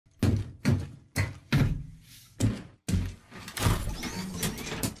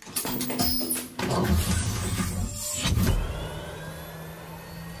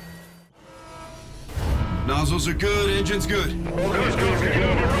Nozzles are good, engine's good. Goes good.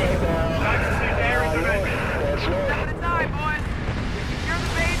 Air intervention. 7 to 9, boys. Secure the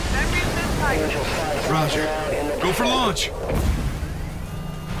base, then resist Tiger. Roger. Go for launch.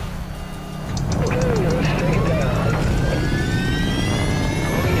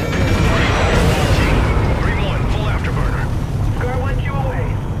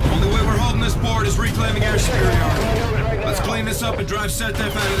 Is reclaiming air superiority. Let's clean this up and drive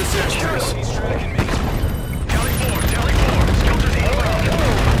SETDEF out of this airspace. He's tracking me. Tally 4, skelters eastbound.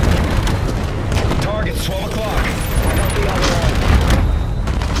 Target's 12 o'clock.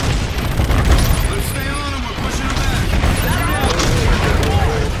 Let's stay on him, we're pushing him back.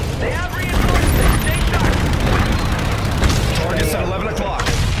 They have reinforcements. Stay sharp. Target's at 11 o'clock.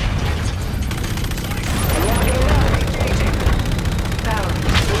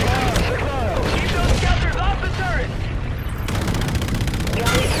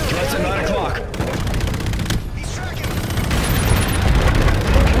 Threats at 9 o'clock. He's tracking.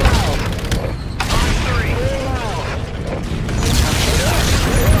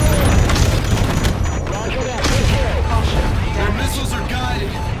 Their missiles are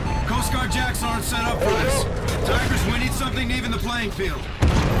guided. Coast Guard jacks aren't set up for this. Tigers, we need something to even the playing field.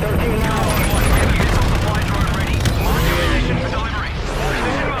 13 miles. Missile supply drone ready. Mark your position for delivery.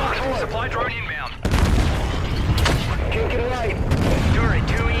 Position marked. Supply drone inbound. Kick it right. Turret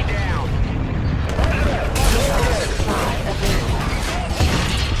 2E down.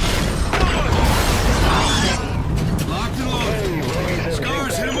 Locked and loaded.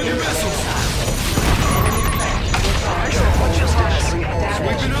 Scars, hit him with your missiles.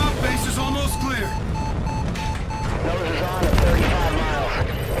 Sweeping up, base is almost clear. Nose is on at 35 miles.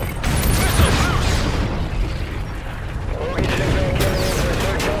 Missile loose. Bogey signal getting in for the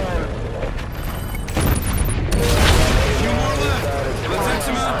third time. A few more left. Let's X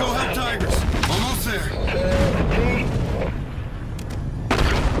them out, go help Tigers. Almost there.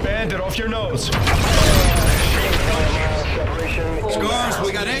 Bandit off your nose. Scars,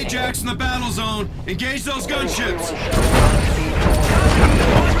 we got Ajax in the battle zone. Engage those gunships.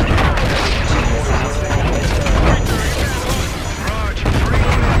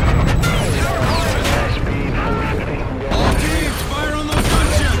 All teams, fire on those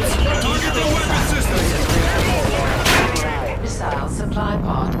gunships. Target their weapon systems. Missile supply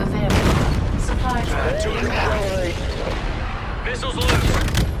pod available. Supply drone inbound. Missiles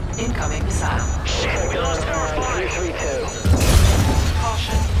loose. Incoming missile. Shit, we lost Tower 5.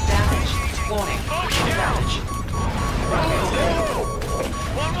 Caution. Damage. Warning. Bogey down. Damage.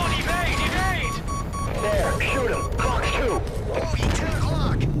 1-1, evade. There, shoot him. Clock's 2. Bogey, 10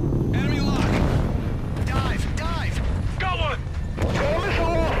 o'clock. Enemy lock. Dive. Got one. Throw missile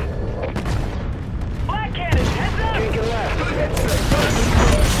off. Black cannon, heads up. Kick it left.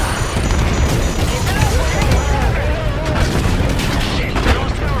 Shit, we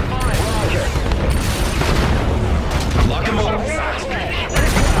lost Tower 5. Roger. Lock him up.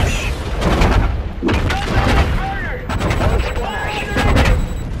 One splash.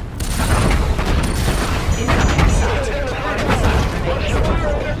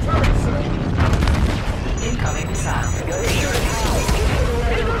 Incoming missile. Gotta shoot it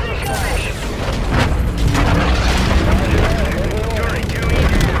now. Turret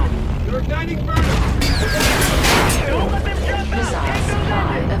 2E down. You're igniting burner. Don't let them jump out. Missile Take those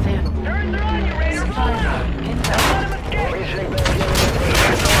supply engines. available. Turrets are on you, Raider. Supply drone Let inbound. them escape. Bogey signal getting in.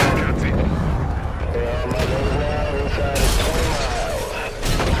 Yeah, my nose now inside of 20 miles.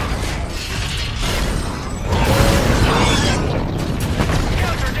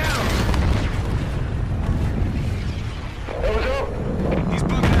 Scouts are down. Nose up. He's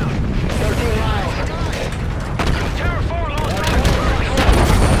bugging out. 13 miles. Tower 4 lost.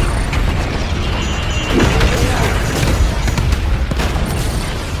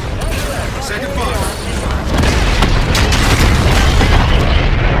 Second fire.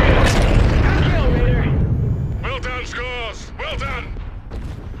 Kill, Raider. Well done, Scores. Well done.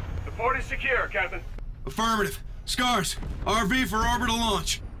 The port is secure, Captain. Affirmative. Scars, RV for orbital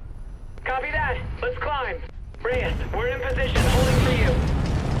launch. Copy that. Let's climb. Reyes, we're in position, holding for you.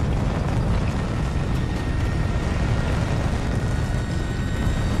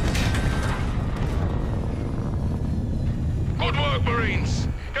 Good work, Marines.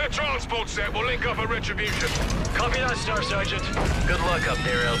 Their transport set will link up at Retribution. Copy that, Star Sergeant. Good luck up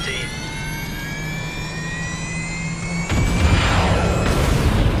there, LT.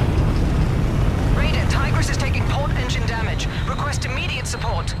 Raider, Tigris is taking port engine damage. Request immediate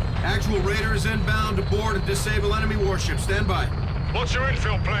support. Actual Raider is inbound to board and disable enemy warship. Stand by. What's your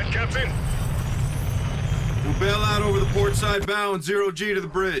infill plan, Captain? We'll bail out over the port side bow and 0G to the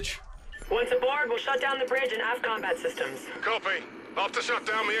bridge. Once aboard, we'll shut down the bridge and aft combat systems. Copy. Off to shut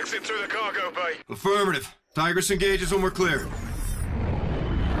down the exit through the cargo bay. Affirmative. Tigris engages when we're clear.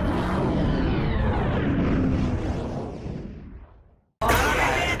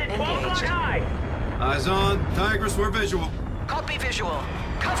 Eyes on. Tigris, we're visual. Copy visual.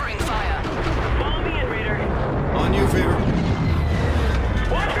 Covering fire. Follow me in, Raider. On you, Fever.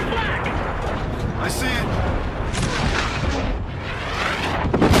 Watch your flag! I see it.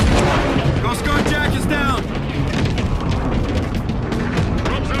 Coast Guard Jack is down.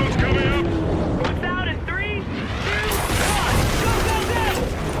 Drop zone's coming up. What's out in 3, 2, 1. Go, go, go!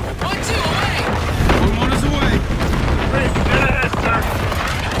 1-2 away! 1-1 is away. Bridge, dead ahead, sir.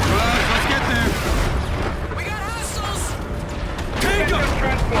 Let's get there. We got hostiles! Take them!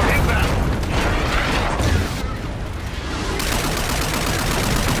 Transport inbound.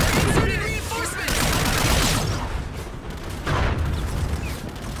 Inserting reinforcements!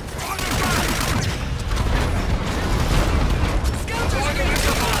 Scouts are getting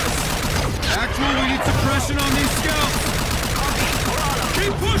to us! Actual, we need suppression on these scouts.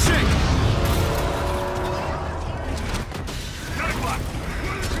 Keep pushing. 10 o'clock.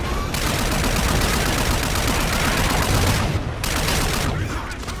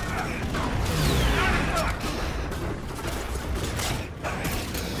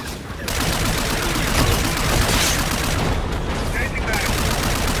 Changing back.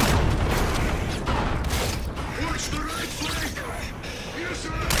 Push the right flank. Yes,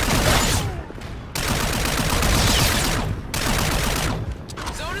 sir.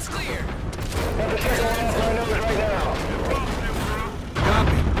 Zone is clear.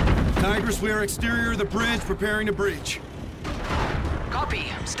 Copy. Tigris, we are exterior of the bridge, preparing to breach.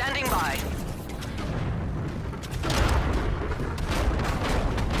 Copy. Standing by.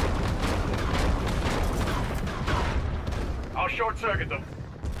 I'll short circuit them.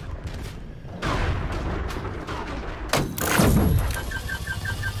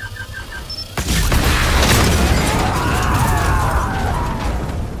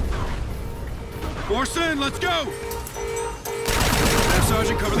 Force in, let's go! Staff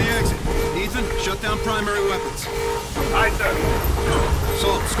Sergeant, cover the exit. Ethan, shut down primary weapons. Aye, sir.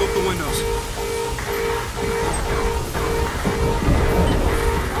 Salt, scope the windows.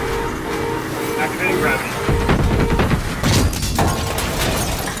 Activating gravity.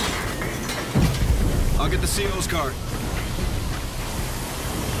 I'll get the CO's card.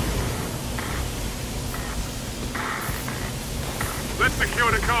 Let's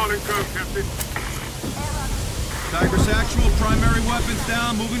secure the calling code, Captain. Tigris actual, primary weapons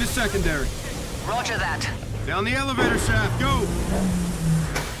down, moving to secondary. Roger that. Down the elevator shaft, go!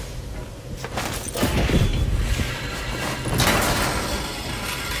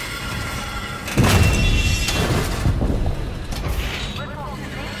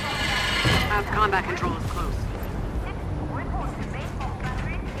 Aft combat control is close.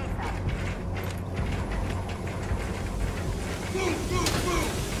 Move, move, move!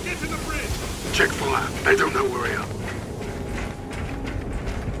 Get to the bridge! Check fire. They don't know we're here.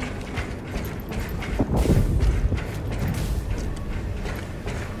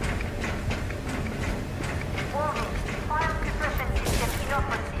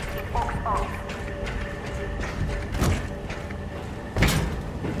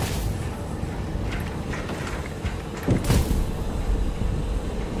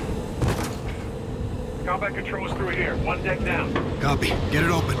 Combat controls through here. One deck down. Copy. Get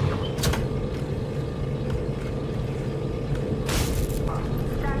it open.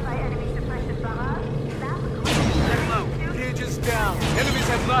 Cages down. Enemies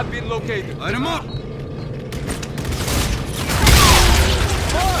have not been located. Light him up! 12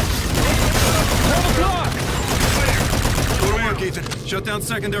 o'clock! Go to work, Ethan. Shut down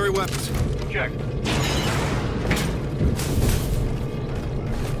secondary weapons. Check.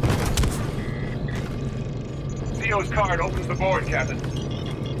 CO's card opens the board, Captain.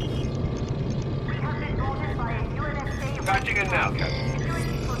 Patching in now, Captain.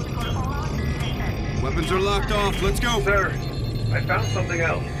 Weapons are locked off. Let's go. Sir, I found something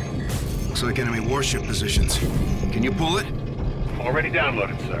else. Looks like enemy warship positions. Can you pull it? Already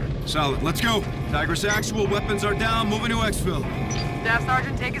downloaded, sir. Solid. Let's go. Tigris actual, weapons are down, moving to exfil. Staff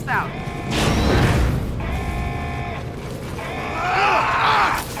Sergeant, take us out.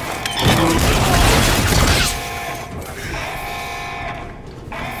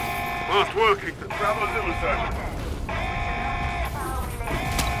 Last working. Bravo Zulu, Sergeant.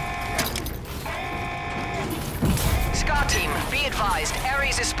 SCO team, be advised.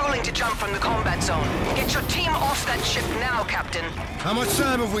 Ares is spooling to jump from the combat zone. Get your team off that ship now, Captain. How much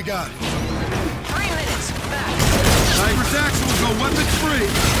time have we got? 3 minutes. back. Tiger's Axle will go weapons free.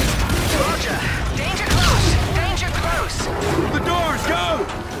 Roger. Danger close. Danger close. The doors, go!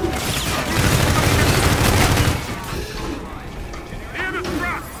 Near the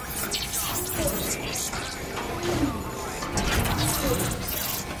truck!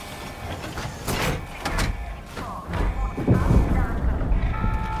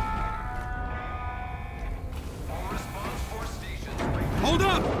 Hold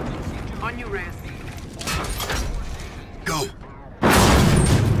up! On you, Reyes. Go.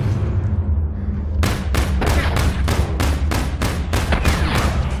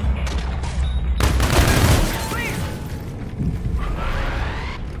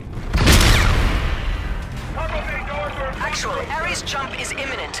 Actual, Ares jump is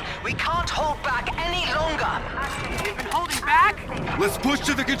imminent. We can't hold back any longer. You've been holding back? Let's push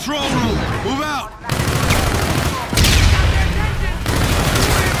to the control room. Move out.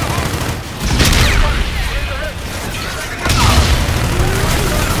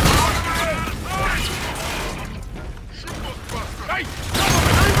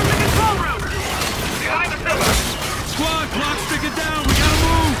 Squad, clock sticking down. We gotta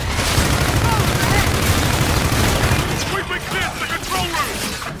move. We've been cleared to the control room!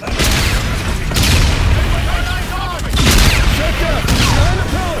 Check that! Behind the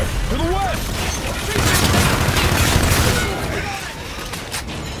pillar! To the west!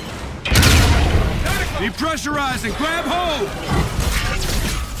 Depressurizing. Grab hold.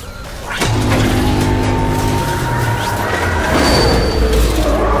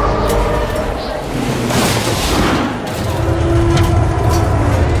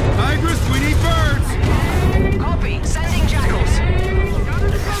 Tigress, we need birds. Copy. Sending jackals.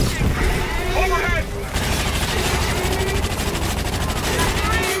 Overhead!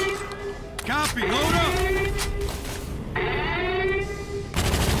 Copy. Load up.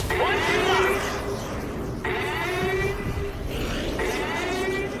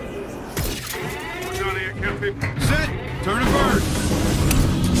 We're down here, Captain. Set. Turn a bird.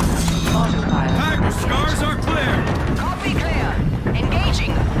 Autopilot. Tigress, scars are clear. Copy clear.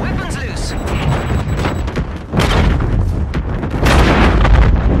 Engaging. Weapons loose.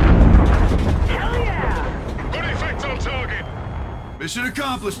 Hell yeah! Good effect on target! Mission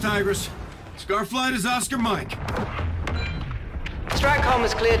accomplished, Tigress. Scarflight is Oscar Mike. Stratcom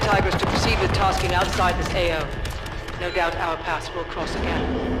has cleared Tigers to proceed with tasking outside this AO. No doubt our paths will cross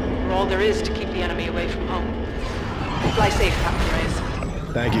again. We're all there is to keep the enemy away from home. Fly safe, Captain Reyes.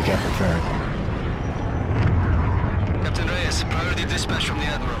 Thank you, Captain Farron. Captain Reyes, priority dispatch from the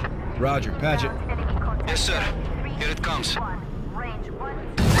Admiral. Roger, patch it. Yes, sir. Here it comes.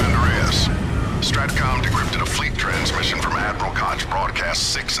 Reyes. Stratcom decrypted a fleet transmission from Admiral Koch's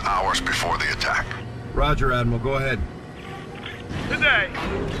broadcast 6 hours before the attack. Roger, Admiral. Go ahead. Today,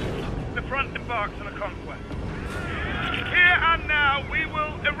 the front embarks on a conquest. Here and now, we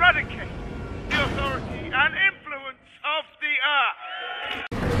will eradicate the authority and influence of the Earth.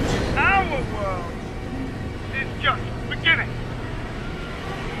 Our world is just beginning.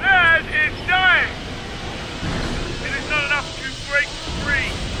 Theirs is dying. It is not enough to break free.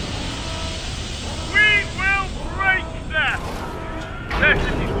 We will break them. Their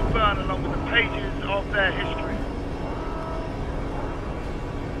cities will burn along with the pages of their history.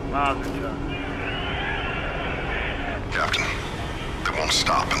 Mars returns. Captain, they won't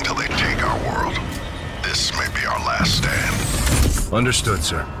stop until they take our world. This may be our last stand. Understood,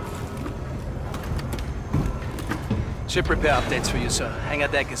 sir. Ship repair updates for you, sir. Hangar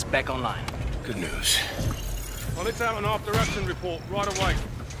deck is back online. Good news. Well, let's have an after-action report right away.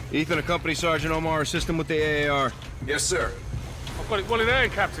 Ethan, accompany Sergeant Omar. Assist him with the AAR. Yes, sir. I've got it well in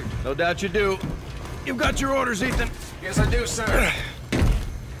hand, Captain. No doubt you do. You've got your orders, Ethan. Yes, I do, sir.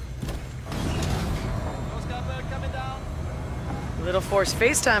 Little forced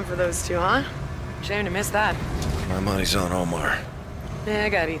FaceTime for those two, huh? Shame to miss that. My money's on Omar. Yeah, I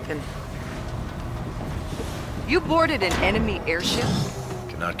got Ethan. You boarded an enemy airship?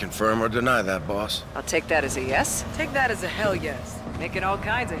 Cannot confirm or deny that, boss. I'll take that as a yes. Take that as a hell yes. Making all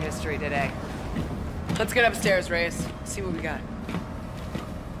kinds of history today. Let's get upstairs, Reyes. See what we got.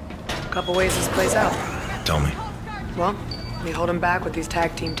 Couple ways this plays out. Tell me. Well, we hold them back with these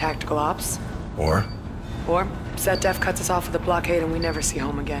tag team tactical ops. Or? Or, SetDef cuts us off with a blockade and we never see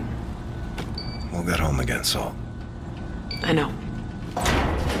home again. We'll get home again, Salt. I know.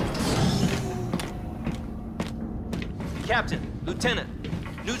 Captain, Lieutenant,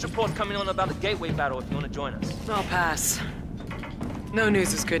 news report coming on about the Gateway battle if you want to join us. I'll pass. No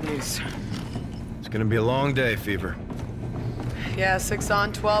news is good news. It's gonna be a long day, Fever. Yeah, 6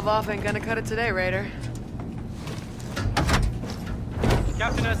 on, 12 off ain't gonna cut it today, Raider.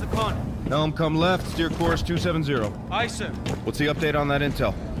 Captain has the con. Helm, come left, steer course 270. Aye, sir. What's the update on that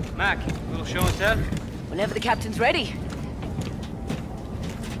intel? Mac, little show and tell? Whenever the captain's ready.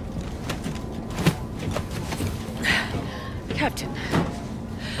 Captain.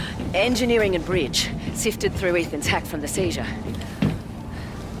 Engineering and bridge. Sifted through Ethan's hack from the seizure.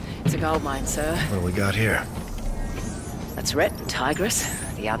 It's a gold mine, sir. What do we got here? That's Rhett and Tigress.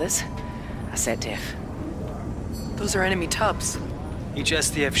 The others are set def. Those are enemy tubs. Each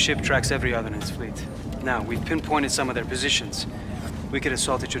SDF ship tracks every other in its fleet. Now, we've pinpointed some of their positions. We can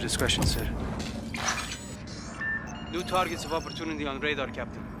assault at your discretion, sir. New targets of opportunity on radar,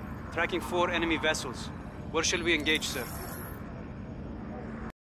 Captain. Tracking 4 enemy vessels. Where shall we engage, sir?